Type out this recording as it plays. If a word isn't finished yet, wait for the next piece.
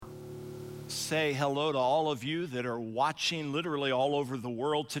say hello to all of you that are watching literally all over the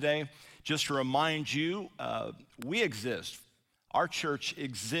world today. Just to remind you, we exist. Our church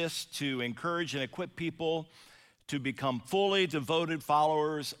exists to encourage and equip people to become fully devoted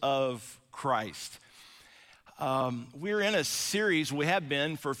followers of Christ. We're in a series, we have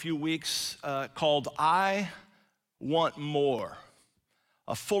been for a few weeks, called I Want More,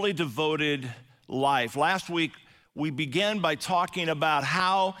 a fully devoted life. Last week, we began by talking about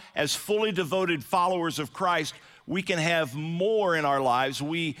how, as fully devoted followers of Christ, we can have more in our lives.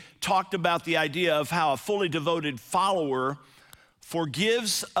 We talked about the idea of how a fully devoted follower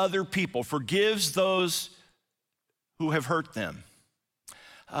forgives other people, forgives those who have hurt them.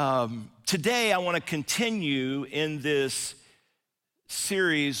 Today, I want to continue in this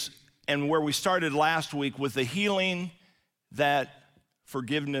series and where we started last week with the healing that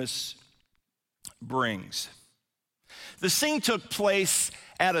forgiveness brings. The scene took place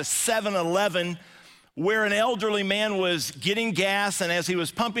at a 7-Eleven where an elderly man was getting gas, and as he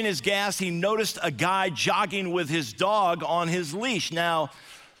was pumping his gas, he noticed a guy jogging with his dog on his leash. Now,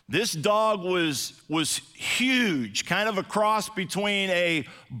 this dog was huge, kind of a cross between a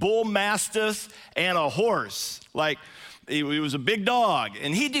bull mastiff and a horse. Like, he was a big dog,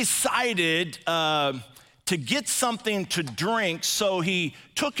 and he decided to get something to drink, so he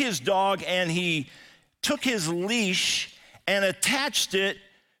took his dog and he took his leash and attached it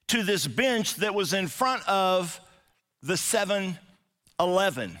to this bench that was in front of the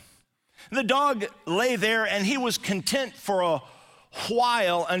 7-Eleven. The dog lay there and he was content for a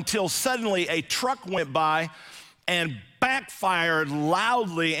while until suddenly a truck went by and backfired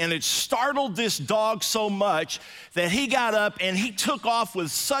loudly, and it startled this dog so much that he got up and he took off with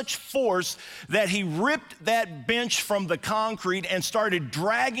such force that he ripped that bench from the concrete and started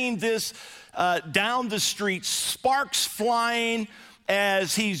dragging this down the street, sparks flying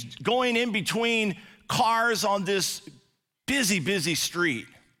as he's going in between cars on this busy street.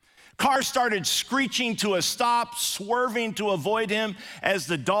 Cars started screeching to a stop, swerving to avoid him as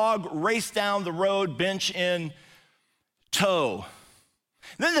the dog raced down the road, bench in tow.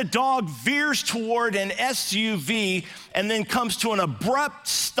 Then the dog veers toward an SUV and then comes to an abrupt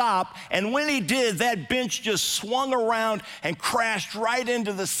stop. And when he did, that bench just swung around and crashed right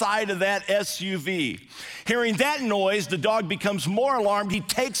into the side of that SUV. Hearing that noise, the dog becomes more alarmed. He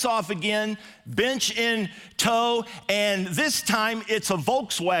takes off again, bench in tow, and this time it's a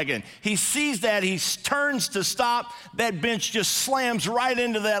Volkswagen. He sees that, he turns to stop. That bench just slams right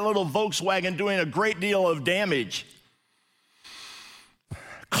into that little Volkswagen, doing a great deal of damage.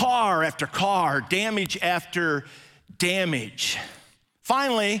 Car after car, damage after damage.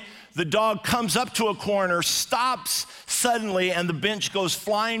 Finally, the dog comes up to a corner, stops suddenly, and the bench goes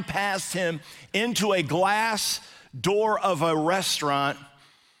flying past him into a glass door of a restaurant.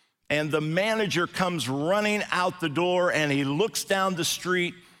 And the manager comes running out the door, and he looks down the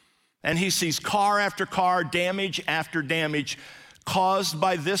street, and he sees car after car, damage after damage caused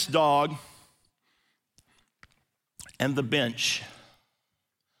by this dog and the bench.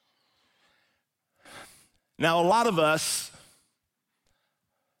 Now, a lot of us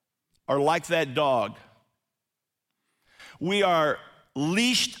are like that dog. We are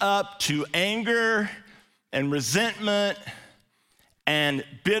leashed up to anger and resentment and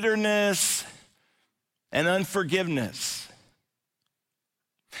bitterness and unforgiveness.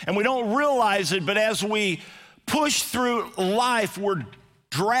 And we don't realize it, but as we push through life, we're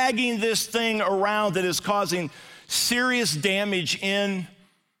dragging this thing around that is causing serious damage in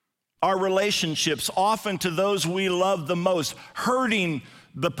our relationships, often to those we love the most, hurting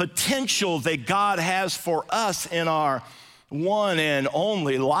the potential that God has for us in our one and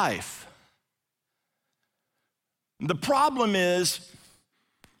only life. The problem is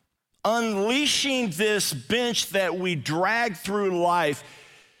unleashing this bench that we drag through life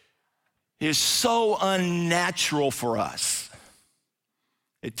is so unnatural for us.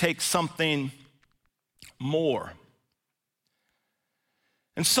 It takes something more.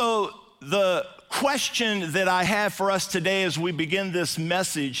 And so the question that I have for us today as we begin this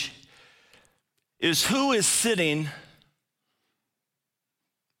message is, who is sitting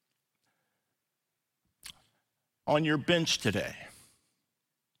on your bench today?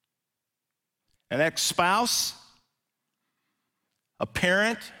 An ex-spouse? A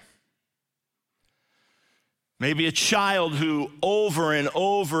parent? Maybe a child who over and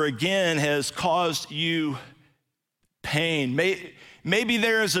over again has caused you pain. Maybe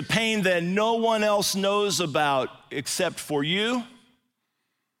there is a pain that no one else knows about except for you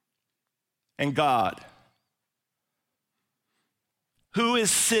and God. Who is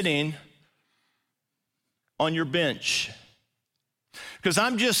sitting on your bench? Because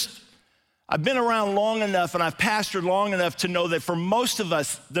I've been around long enough and I've pastored long enough to know that for most of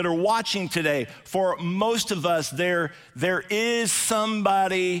us that are watching today, for most of us, there is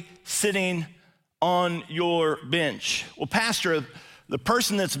somebody sitting on your bench. Well, Pastor, the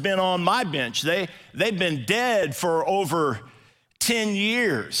person that's been on my bench, they've been dead for over 10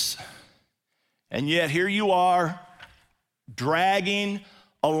 years. And yet here you are, dragging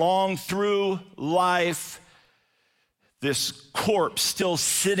along through life, this corpse still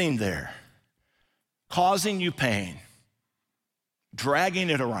sitting there, causing you pain, dragging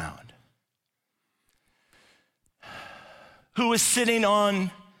it around. Who is sitting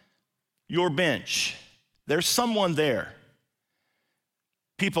on your bench? There's someone there.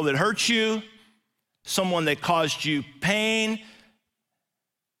 People that hurt you, someone that caused you pain,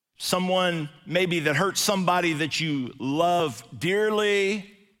 someone maybe that hurt somebody that you love dearly.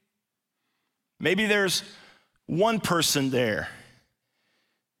 Maybe there's one person there,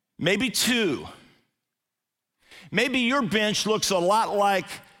 maybe two. Maybe your bench looks a lot like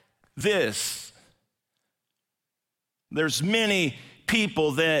this. There's many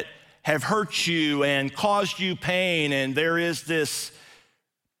people that have hurt you and caused you pain, and there is this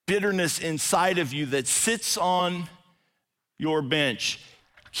bitterness inside of you that sits on your bench,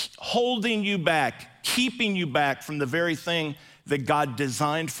 holding you back, keeping you back from the very thing that God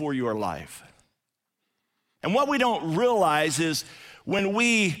designed for your life. And what we don't realize is when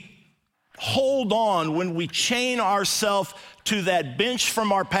we hold on, when we chain ourselves to that bench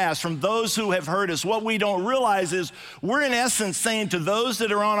from our past, from those who have hurt us, what we don't realize is we're in essence saying to those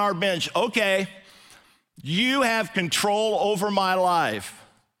that are on our bench, okay, you have control over my life.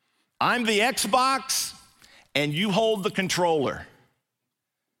 I'm the Xbox and you hold the controller.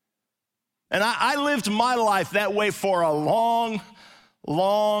 And I lived my life that way for a long,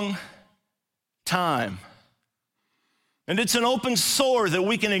 long time. And it's an open sore that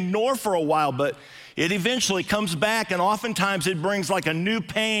we can ignore for a while, but it eventually comes back, and oftentimes it brings like a new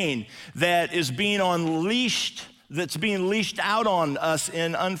pain that is being unleashed, that's being leashed out on us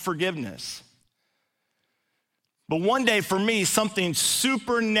in unforgiveness. But one day for me, something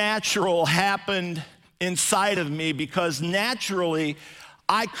supernatural happened inside of me because naturally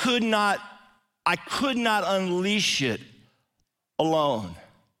I could not unleash it alone.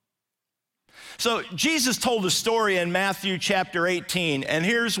 So Jesus told a story in Matthew chapter 18, and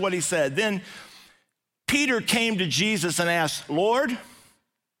here's what he said. Then Peter came to Jesus and asked, Lord,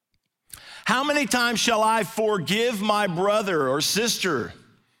 how many times shall I forgive my brother or sister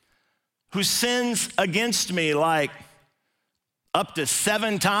who sins against me, like up to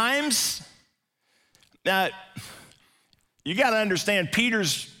 7 times? Now, you got to understand,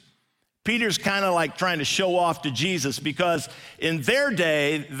 Peter's kind of like trying to show off to Jesus, because in their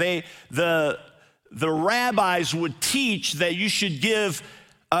day, the rabbis would teach that you should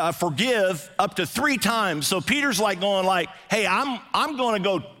forgive up to 3 times. So Peter's like going like, hey, I'm going to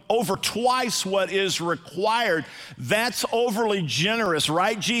go over twice what is required. That's overly generous,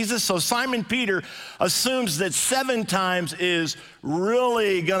 right, Jesus? So Simon Peter assumes that 7 times is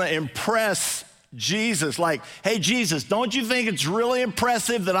really going to impress Jesus. Like, hey, Jesus, don't you think it's really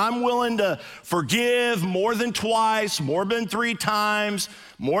impressive that I'm willing to forgive more than twice, more than 3 times,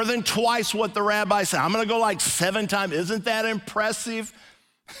 more than twice what the rabbi said? I'm going to go like 7 times. Isn't that impressive?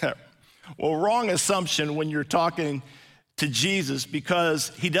 Well, wrong assumption when you're talking to Jesus,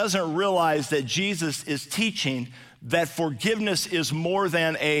 because he doesn't realize that Jesus is teaching that forgiveness is more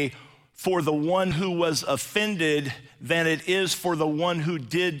than for the one who was offended than it is for the one who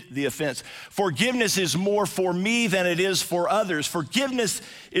did the offense. Forgiveness is more for me than it is for others. Forgiveness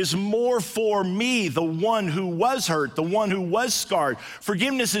is more for me, the one who was hurt, the one who was scarred.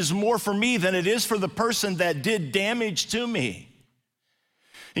 Forgiveness is more for me than it is for the person that did damage to me.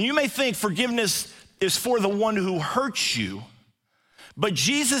 And you may think forgiveness is for the one who hurts you, but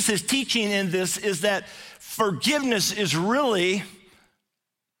Jesus is teaching in this is that forgiveness is really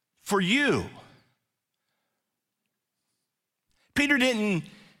for you. Peter didn't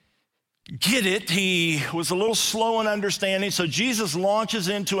get it. He was a little slow in understanding, so Jesus launches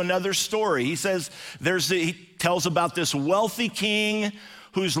into another story. He says he tells about this wealthy king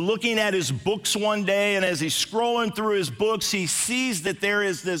who's looking at his books one day, and as he's scrolling through his books, he sees that there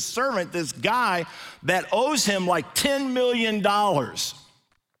is this servant, this guy, that owes him like $10 million.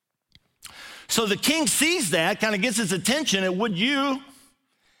 So the king sees that, kind of gets his attention, and would you?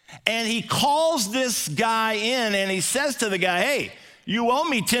 And he calls this guy in and he says to the guy, hey, you owe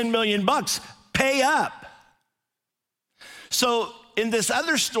me 10 million bucks, pay up. So in this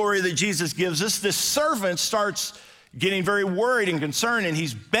other story that Jesus gives us, this servant starts getting very worried and concerned, and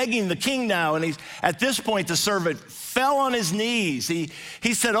he's begging the king now. And at this point, the servant fell on his knees.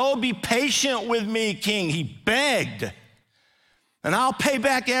 He said, "Oh, be patient with me, king." He begged, "and I'll pay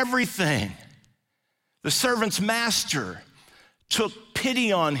back everything." The servant's master took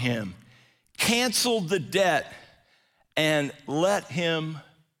pity on him, canceled the debt, and let him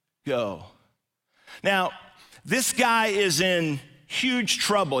go. Now, this guy is in huge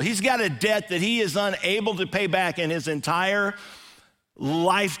trouble. He's got a debt that he is unable to pay back in his entire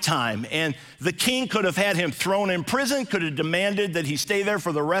lifetime. And the king could have had him thrown in prison, could have demanded that he stay there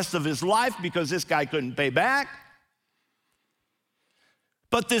for the rest of his life because this guy couldn't pay back.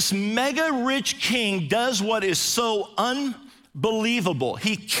 But this mega rich king does what is so unbelievable.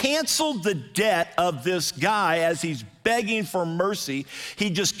 He canceled the debt of this guy as he's begging for mercy. He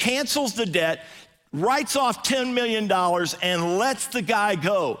just cancels the debt, writes off $10 million, and lets the guy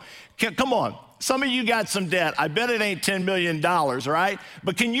go. Come on, some of you got some debt. I bet it ain't $10 million, right?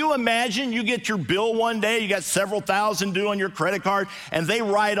 But can you imagine you get your bill one day, you got several thousand due on your credit card, and they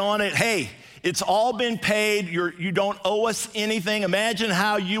write on it, "Hey, it's all been paid. You don't owe us anything." Imagine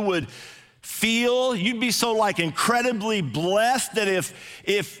how you would feel. You'd be so incredibly blessed that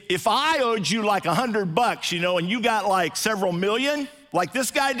if I owed you $100, and you got several million, like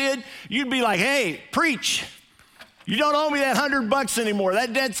this guy did, you'd be like, "Hey, preach. You don't owe me that $100 anymore.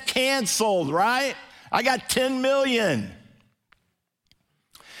 That debt's canceled, right? I got 10 million.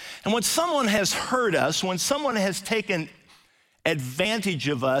 And when someone has hurt us, when someone has taken advantage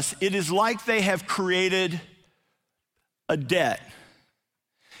of us, it is like they have created a debt.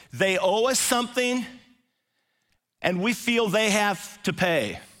 They owe us something, and we feel they have to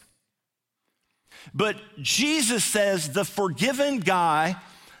pay. But Jesus says the forgiven guy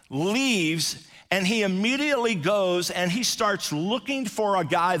leaves, and he immediately goes and he starts looking for a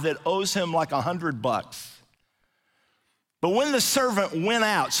guy that owes him $100. But when the servant went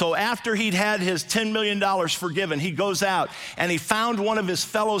out, so after he'd had his $10 million forgiven, he goes out and he found one of his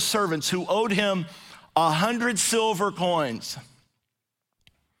fellow servants who owed him 100 silver coins.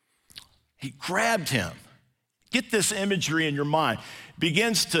 He grabbed him. Get this imagery in your mind.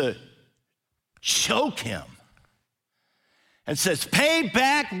 Begins to choke him and says, "Pay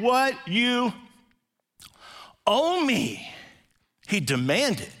back what you owe me," he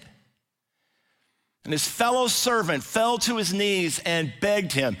demanded. And his fellow servant fell to his knees and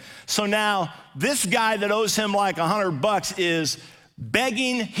begged him. So now this guy that owes him $100 is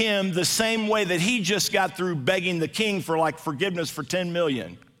begging him the same way that he just got through begging the king for forgiveness for 10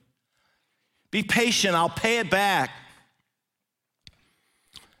 million. "Be patient, I'll pay it back."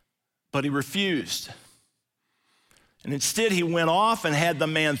 But he refused. And instead he went off and had the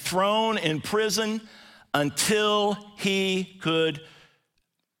man thrown in prison until he could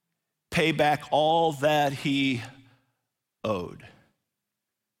pay back all that he owed.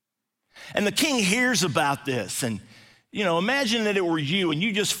 And the king hears about this, and imagine that it were you and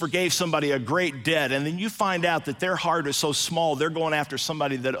you just forgave somebody a great debt, and then you find out that their heart is so small, they're going after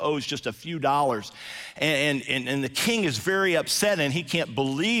somebody that owes just a few dollars. And the king is very upset, and he can't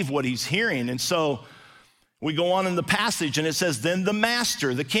believe what he's hearing. And so we go on in the passage, and it says, "Then the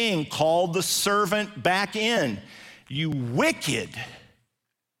master, the king, called the servant back in. 'You wicked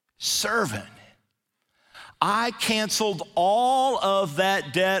servant, I canceled all of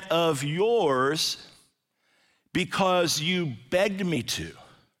that debt of yours because you begged me to.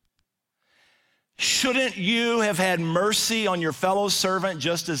 Shouldn't you have had mercy on your fellow servant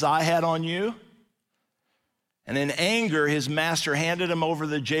just as I had on you?' And in anger, his master handed him over to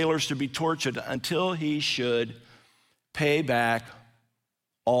the jailers to be tortured until he should pay back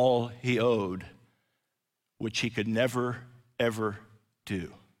all he owed, which he could never, ever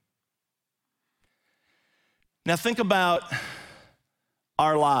do." Now think about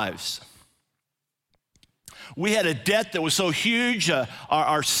our lives. We had a debt that was so huge,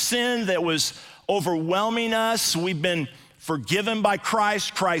 our sin that was overwhelming us. We've been forgiven by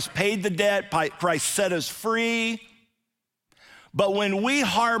Christ. Christ paid the debt. Christ set us free. But when we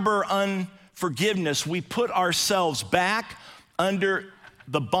harbor unforgiveness, we put ourselves back under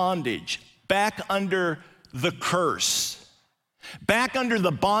the bondage, back under the curse, back under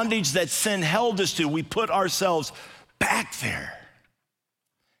the bondage that sin held us to. We put ourselves back there.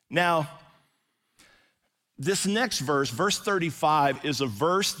 Now, this next verse, verse 35, is a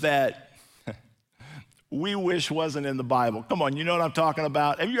verse that we wish wasn't in the Bible. Come on, you know what I'm talking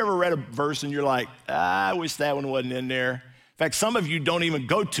about? Have you ever read a verse and you're like, I wish that one wasn't in there? In fact, some of you don't even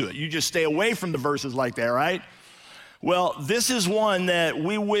go to it. You just stay away from the verses like that, right? Well, this is one that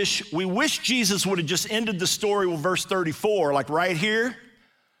we wish Jesus would have just ended the story with verse 34, like right here.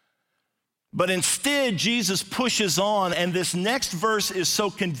 But instead, Jesus pushes on, and this next verse is so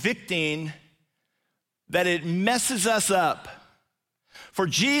convicting that it messes us up. For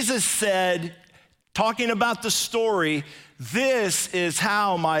Jesus said, talking about the story, "This is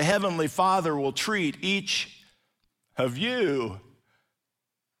how my heavenly Father will treat each of you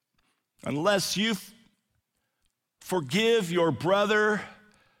unless you forgive your brother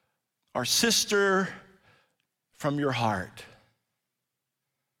or sister from your heart."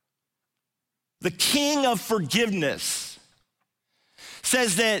 The King of forgiveness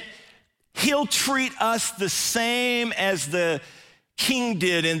says that he'll treat us the same as the king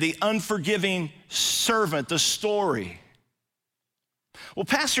did in the unforgiving servant, the story. Well,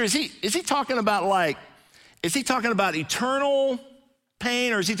 Pastor, is he talking about eternal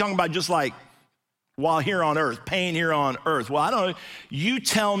pain, or is he talking about just like while here on earth, pain here on earth? Well, I don't know. You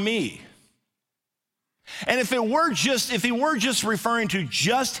tell me. And if he were just referring to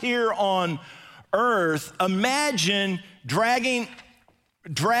just here on earth, imagine dragging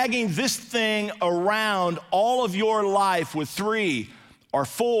this thing around all of your life with 3 or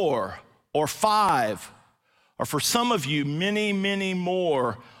 4 or 5, or for some of you, many, many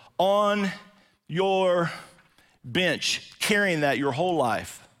more on your bench, carrying that your whole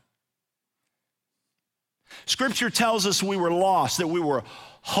life. Scripture tells us we were lost, that we were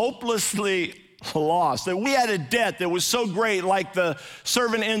hopelessly lost, that we had a debt that was so great, like the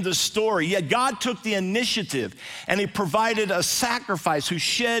servant in the story. Yet God took the initiative and he provided a sacrifice, who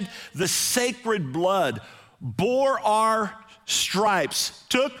shed the sacred blood, bore our stripes,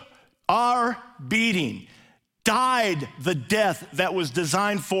 took our beating, died the death that was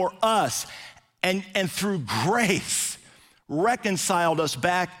designed for us, and through grace reconciled us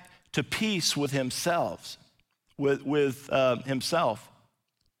back to peace with himself, himself.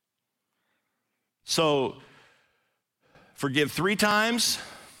 So forgive 3 times,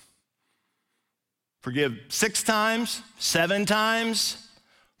 forgive 6 times, 7 times,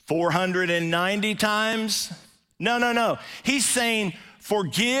 490 times. No. He's saying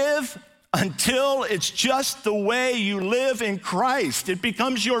forgive until it's just the way you live in Christ. It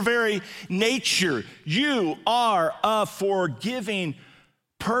becomes your very nature. You are a forgiving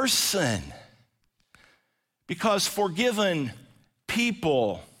person, because forgiven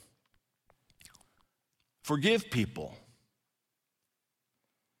people forgive people.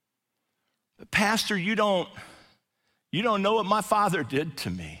 Pastor, you don't know what my father did to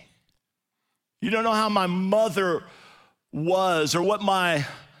me. You don't know how my mother was, or what my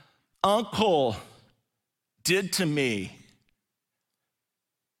uncle did to me.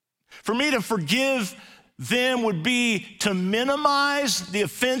 For me to forgive them would be to minimize the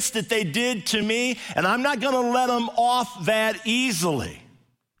offense that they did to me, and I'm not going to let them off that easily.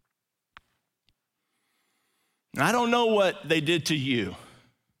 I don't know what they did to you.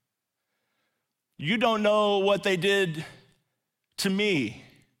 You don't know what they did to me.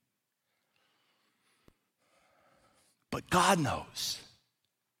 But God knows.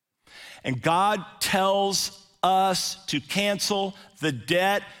 And God tells us to cancel the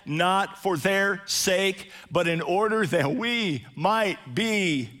debt, not for their sake, but in order that we might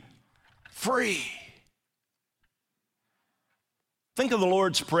be free. Think of the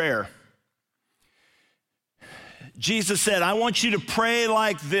Lord's Prayer. Jesus said, I want you to pray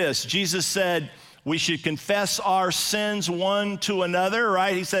like this. Jesus said we should confess our sins one to another,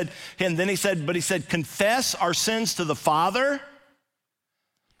 right? He said, confess our sins to the Father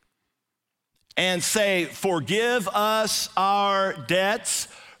and say, forgive us our debts,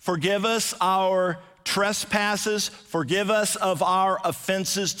 forgive us our trespasses, forgive us of our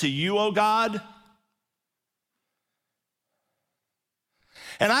offenses to you, O God.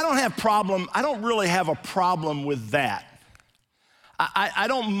 And I don't really have a problem with that. I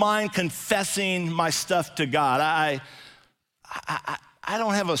don't mind confessing my stuff to God. I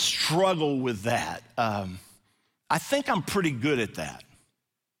don't have a struggle with that. I think I'm pretty good at that.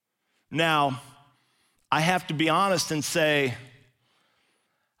 Now, I have to be honest and say,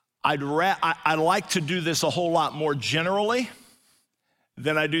 I'd like to do this a whole lot more generally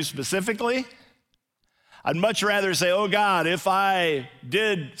than I do specifically. I'd much rather say, oh God, if I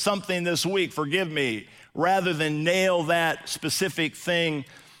did something this week, forgive me, rather than nail that specific thing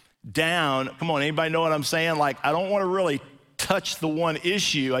down. Come on, anybody know what I'm saying? Like, I don't want to really touch the one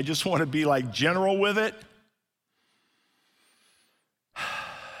issue. I just want to be like general with it.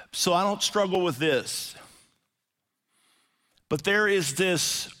 So I don't struggle with this. But there is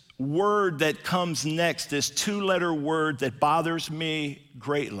this word that comes next, this 2-letter word that bothers me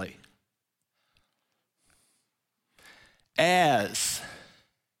greatly. As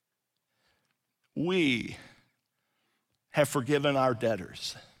we have forgiven our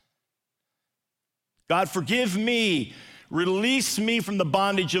debtors. God, forgive me. Release me from the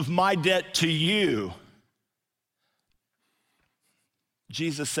bondage of my debt to you.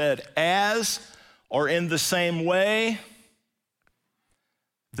 Jesus said, as or in the same way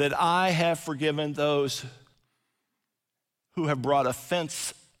that I have forgiven those who have brought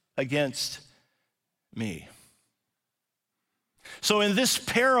offense against me. So in this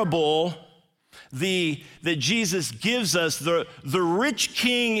parable that Jesus gives us, the rich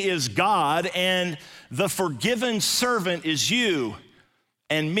king is God, and the forgiven servant is you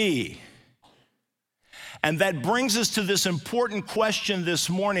and me. And that brings us to this important question this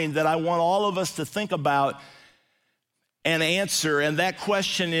morning that I want all of us to think about and answer. And that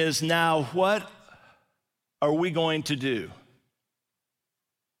question is, now, what are we going to do?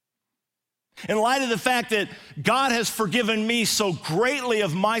 In light of the fact that God has forgiven me so greatly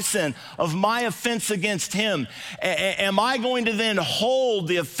of my sin, of my offense against him, am I going to then hold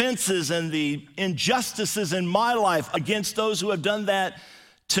the offenses and the injustices in my life against those who have done that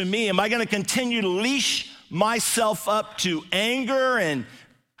to me? Am I going to continue to leash myself up to anger and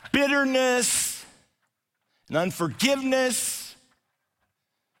bitterness and unforgiveness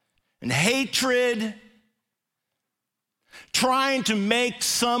and hatred, trying to make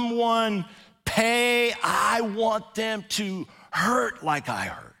someone pay? I want them to hurt like I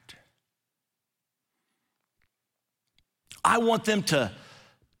hurt. I want them to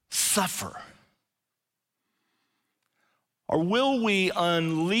suffer. Or will we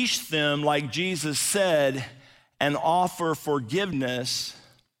unleash them, like Jesus said, and offer forgiveness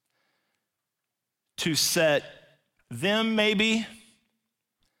to set them maybe,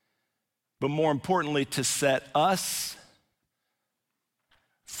 but more importantly, to set us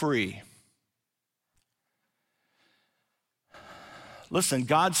free? Listen,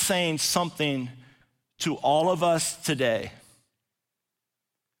 God's saying something to all of us today.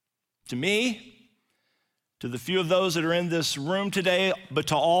 To me, to the few of those that are in this room today, but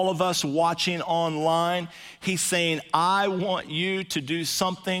to all of us watching online, he's saying, I want you to do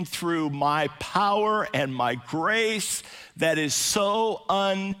something through my power and my grace that is so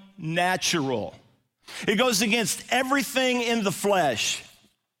unnatural. It goes against everything in the flesh.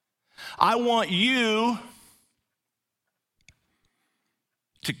 I want you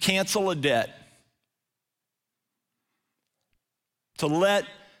to cancel a debt, to let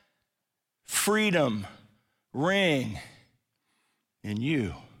freedom ring in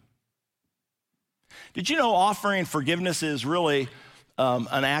you. Did you know offering forgiveness is really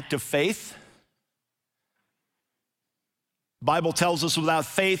an act of faith? Bible tells us without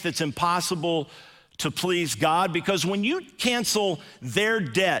faith it's impossible to please God, because when you cancel their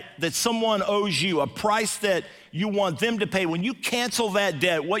debt that someone owes you, a price that you want them to pay, when you cancel that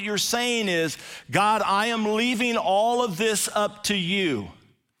debt, what you're saying is, God, I am leaving all of this up to you.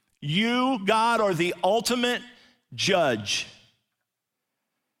 You, God, are the ultimate judge.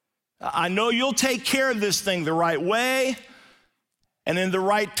 I know you'll take care of this thing the right way and in the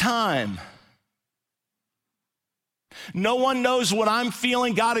right time. No one knows what I'm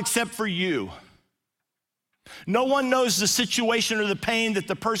feeling, God, except for you. No one knows the situation or the pain that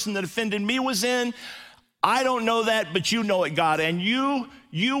the person that offended me was in. I don't know that, but you know it, God, and you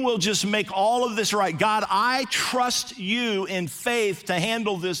will just make all of this right. God, I trust you in faith to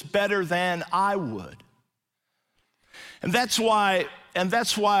handle this better than I would. And that's why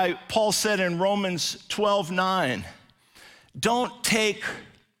Paul said in Romans 12:9, don't take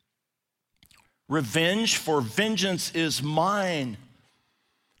revenge, for vengeance is mine,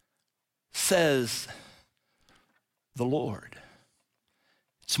 says the Lord.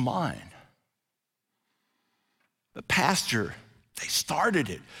 It's mine. But Pastor, they started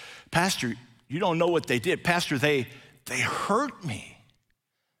it. Pastor, you don't know what they did. Pastor, they hurt me.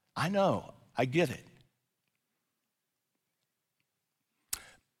 I know, I get it.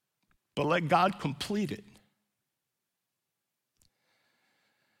 But let God complete it.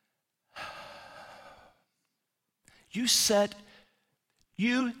 You set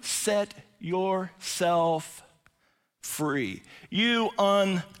yourself free. You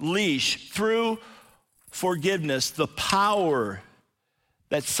unleash through forgiveness the power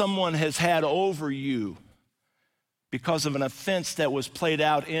that someone has had over you because of an offense that was played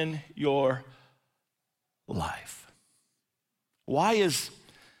out in your life. Why is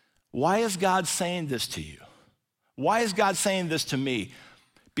God saying this to you? Why is God saying this to me?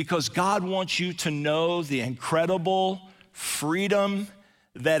 Because God wants you to know the incredible freedom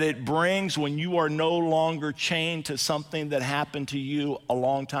that it brings when you are no longer chained to something that happened to you a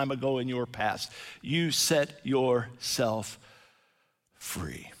long time ago in your past. You set yourself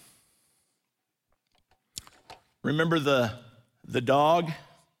free. Remember the dog?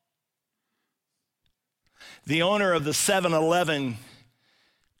 The owner of the 7-Eleven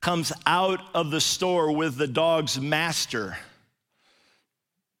comes out of the store with the dog's master.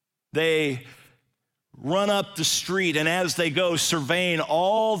 They run up the street, and as they go, surveying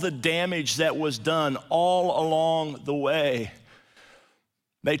all the damage that was done all along the way.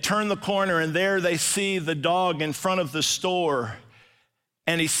 They turn the corner, and there they see the dog in front of the store,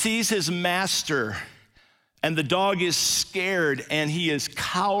 and he sees his master, and the dog is scared, and he is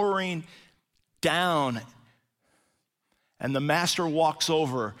cowering down. And the master walks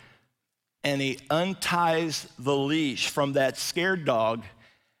over, and he unties the leash from that scared dog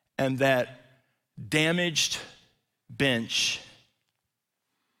and that damaged bench.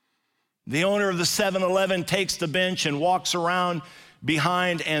 The owner of the 7-Eleven takes the bench and walks around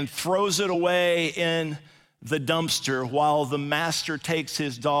behind and throws it away in the dumpster while the master takes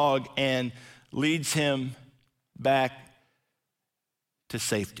his dog and leads him back to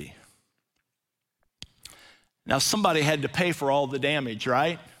safety. Now, somebody had to pay for all the damage,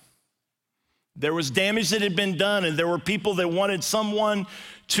 right? There was damage that had been done, and there were people that wanted someone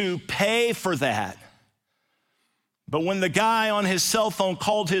to pay for that. But when the guy on his cell phone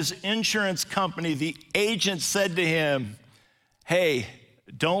called his insurance company, the agent said to him, "Hey,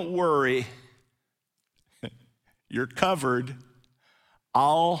 don't worry. You're covered.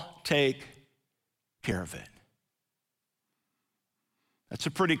 I'll take care of it." That's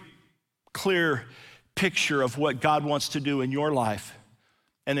a pretty clear picture of what God wants to do in your life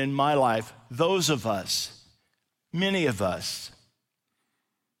and in my life. Those of us, many of us,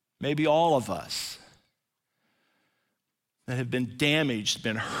 maybe all of us, that have been damaged,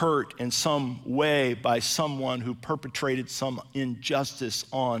 been hurt in some way by someone who perpetrated some injustice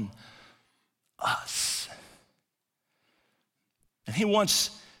on us. And he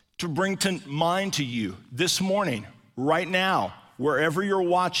wants to bring to mind to you this morning, right now, wherever you're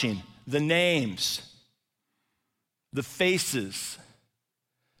watching, the names, the faces,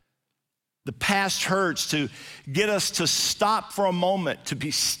 the past hurts, to get us to stop for a moment, to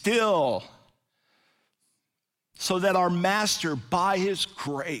be still, so that our master, by his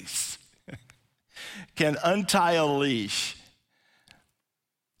grace, can untie a leash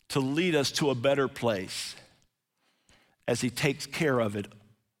to lead us to a better place as he takes care of it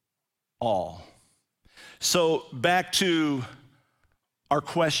all. So back to our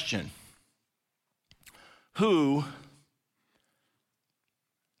question. Who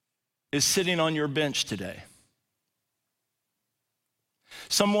is sitting on your bench today?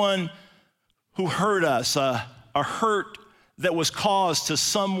 Someone who hurt us, a hurt that was caused to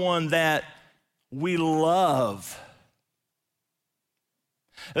someone that we love.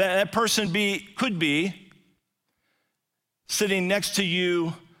 That person could be sitting next to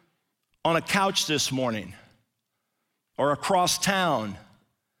you on a couch this morning, or across town,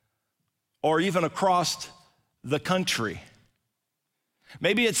 or even across the country.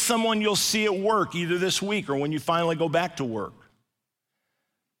 Maybe it's someone you'll see at work either this week or when you finally go back to work.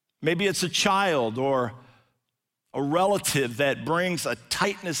 Maybe it's a child or a relative that brings a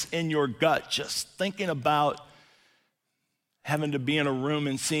tightness in your gut just thinking about having to be in a room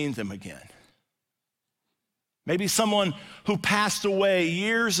and seeing them again. Maybe someone who passed away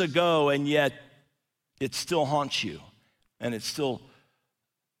years ago, and yet it still haunts you and it still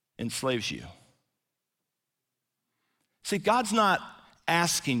enslaves you. See, God's not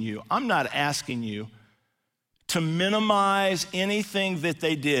asking you, I'm not asking you to minimize anything that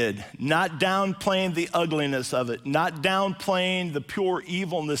they did, not downplaying the ugliness of it, not downplaying the pure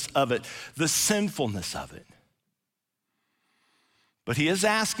evilness of it, the sinfulness of it. But he is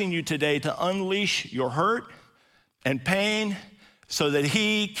asking you today to unleash your hurt and pain so that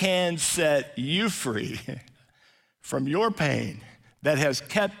he can set you free from your pain that has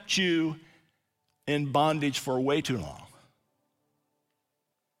kept you in bondage for way too long.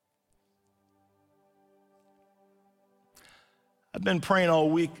 I've been praying all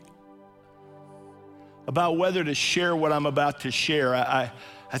week about whether to share what I'm about to share. I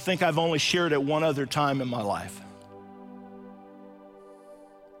think I've only shared it one other time in my life.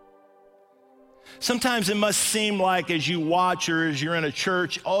 Sometimes it must seem like as you watch or as you're in a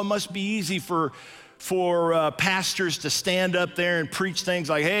church, it must be easy for pastors to stand up there and preach things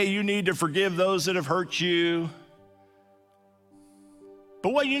like, hey, you need to forgive those that have hurt you.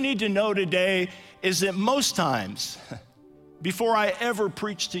 But what you need to know today is that most times, before I ever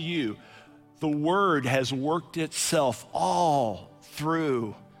preach to you, the word has worked itself all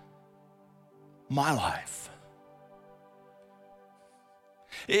through my life.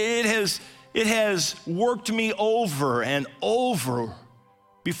 It has worked me over and over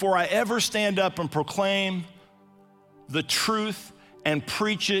before I ever stand up and proclaim the truth and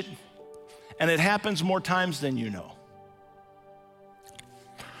preach it And it happens more times than you know.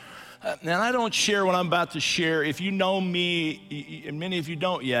 And I don't share what I'm about to share. If you know me, and many of you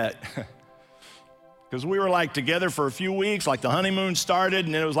don't yet, because we were like together for a few weeks, like the honeymoon started,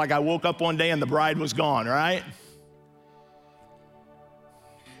 and then it was like I woke up one day and the bride was gone, right?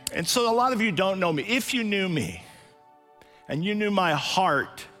 And so a lot of you don't know me. If you knew me and you knew my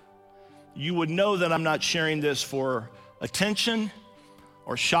heart, you would know that I'm not sharing this for attention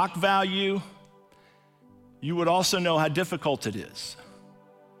or shock value. You would also know how difficult it is.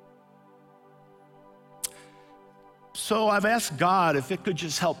 So I've asked God if it could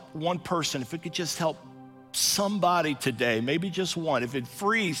just help one person, if it could just help somebody today, maybe just one, if it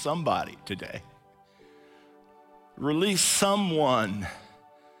frees somebody today. Release someone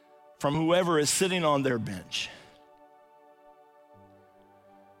from whoever is sitting on their bench.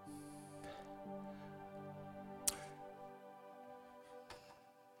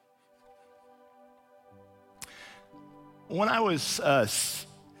 When I was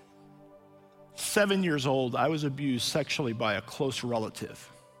 7 years old, I was abused sexually by a close relative.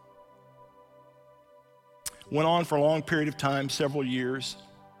 Went on for a long period of time, several years.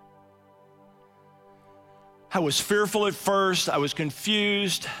 I was fearful at first. I was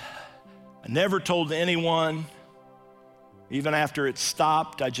confused. I never told anyone. Even after it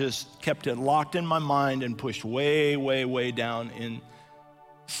stopped, I just kept it locked in my mind and pushed way, way, way down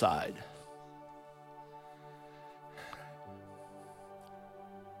inside.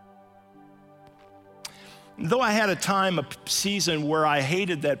 Though I had a season where I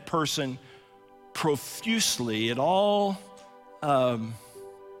hated that person profusely, it all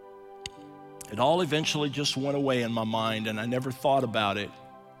eventually just went away in my mind, and I never thought about it.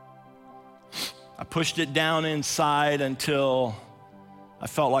 I pushed it down inside until I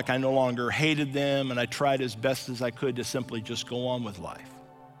felt like I no longer hated them, and I tried as best as I could to simply just go on with life.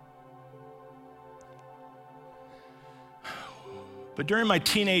 But during my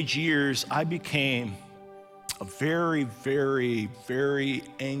teenage years, I became a very, very, very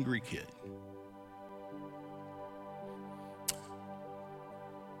angry kid.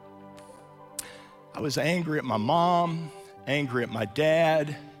 I was angry at my mom, angry at my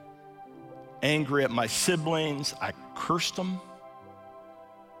dad, angry at my siblings. I cursed them.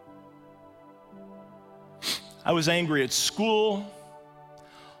 I was angry at school.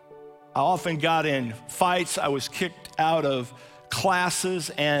 I often got in fights. I was kicked out of classes,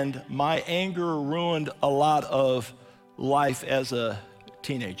 and my anger ruined a lot of life as a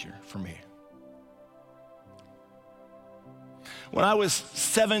teenager for me. When I was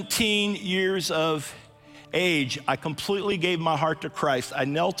 17 years of age, I completely gave my heart to Christ. I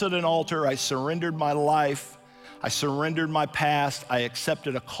knelt at an altar. I surrendered my life. I surrendered my past. I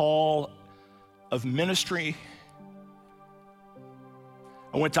accepted a call of ministry.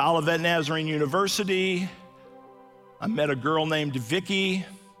 I went to Olivet Nazarene University. I met a girl named Vicky.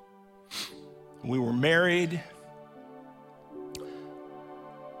 We were married.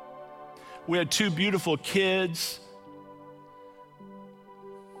 We had 2 beautiful kids.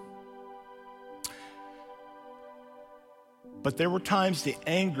 But there were times the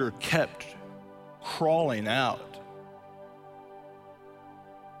anger kept crawling out.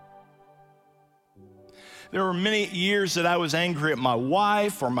 There were many years that I was angry at my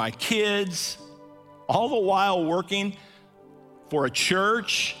wife or my kids, all the while working for a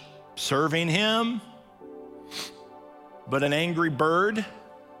church, serving Him. But an angry bird,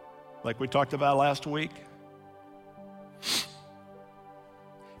 like we talked about last week.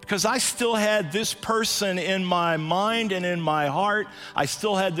 Because I still had this person in my mind and in my heart. I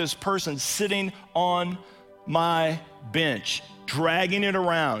still had this person sitting on my bench, dragging it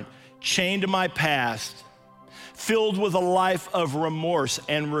around, chained to my past, filled with a life of remorse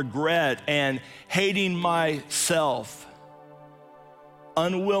and regret and hating myself,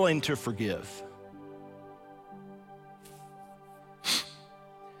 unwilling to forgive.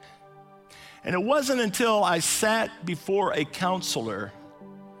 And it wasn't until I sat before a counselor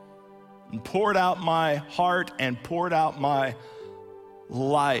and poured out my heart and poured out my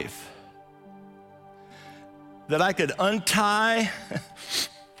life that I could untie,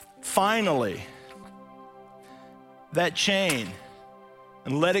 finally, that chain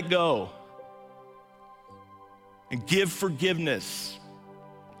and let it go and give forgiveness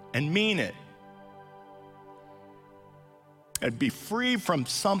and mean it and be free from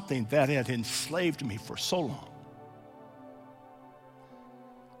something that had enslaved me for so long.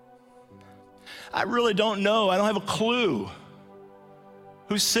 I really don't know. I don't have a clue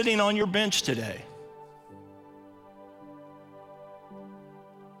who's sitting on your bench today.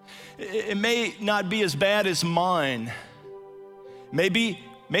 It may not be as bad as mine. Maybe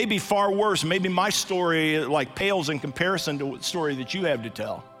maybe far worse. Maybe my story like pales in comparison to the story that you have to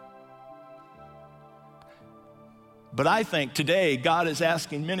tell. But I think today God is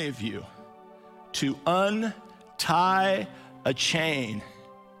asking many of you to untie a chain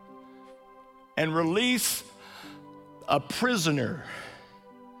and release a prisoner,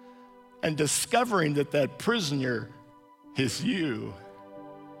 and discovering that that prisoner is you.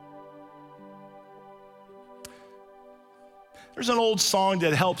 There's an old song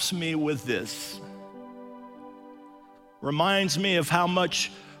that helps me with this. Reminds me of how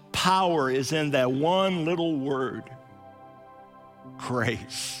much power is in that one little word,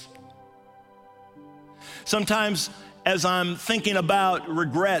 grace. Sometimes as I'm thinking about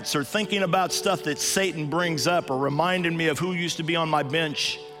regrets or thinking about stuff that Satan brings up or reminding me of who used to be on my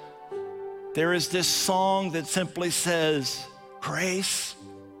bench, there is this song that simply says, grace,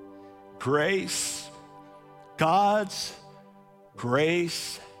 grace, God's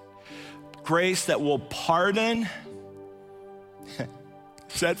grace, grace that will pardon,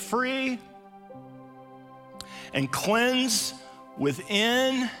 set free, and cleanse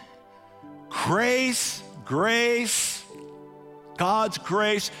within. Grace, grace, God's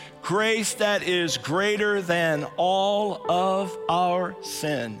grace, grace that is greater than all of our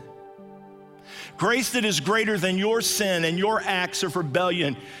sin. Grace that is greater than your sin and your acts of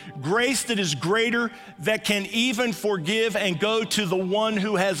rebellion. Grace that is greater, that can even forgive and go to the one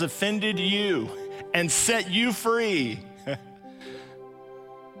who has offended you and set you free.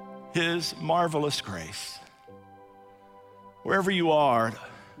 His marvelous grace. Wherever you are,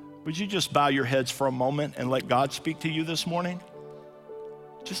 would you just bow your heads for a moment and let God speak to you this morning?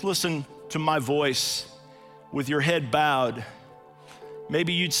 Just listen to my voice with your head bowed.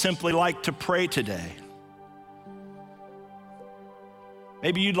 Maybe you'd simply like to pray today.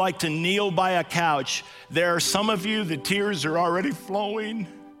 Maybe you'd like to kneel by a couch. There are some of you, the tears are already flowing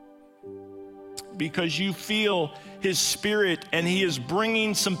because you feel His Spirit and He is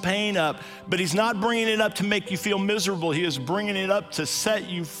bringing some pain up, but He's not bringing it up to make you feel miserable. He is bringing it up to set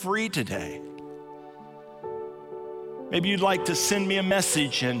you free today. Maybe you'd like to send me a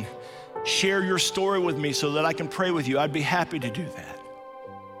message and share your story with me so that I can pray with you. I'd be happy to do that.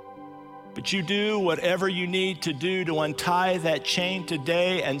 But you do whatever you need to do to untie that chain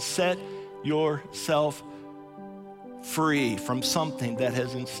today and set yourself free from something that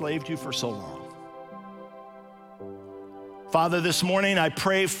has enslaved you for so long. Father, this morning I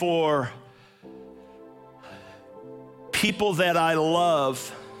pray for people that I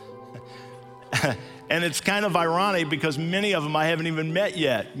love. And it's kind of ironic because many of them I haven't even met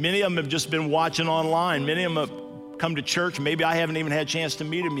yet. Many of them have just been watching online. Many of them have come to church. Maybe I haven't even had a chance to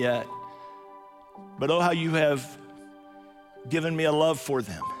meet them yet. But oh, how you have given me a love for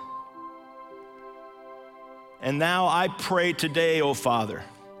them. And now I pray today, oh Father,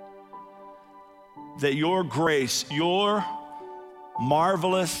 that your grace, your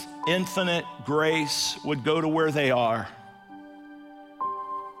marvelous, infinite grace would go to where they are.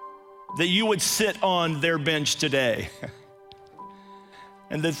 That you would sit on their bench today.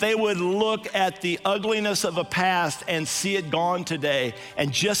 And that they would look at the ugliness of a past and see it gone today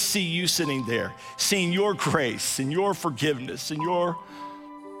and just see you sitting there, seeing your grace and your forgiveness and your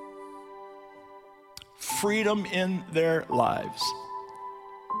freedom in their lives.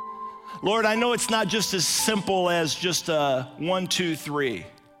 Lord, I know it's not just as simple as just a 1, 2, 3.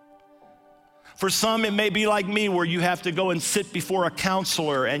 For some, it may be like me where you have to go and sit before a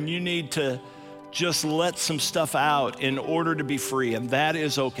counselor and you need to just let some stuff out in order to be free, and that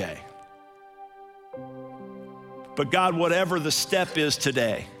is okay. But God, whatever the step is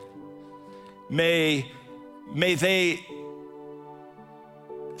today, may they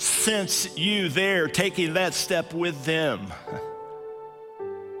sense you there taking that step with them.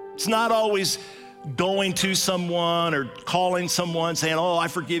 It's not always going to someone or calling someone saying, oh, I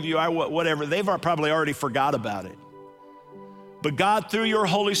forgive you, whatever. They've probably already forgot about it. But God, through your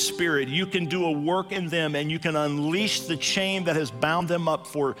Holy Spirit, you can do a work in them and you can unleash the chain that has bound them up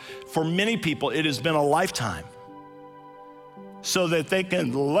for many people. It has been a lifetime so that they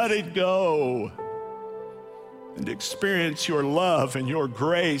can let it go and experience your love and your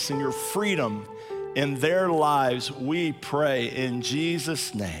grace and your freedom in their lives. We pray in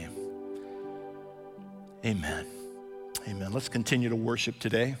Jesus' name. Amen. Amen. Let's continue to worship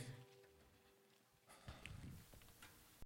today.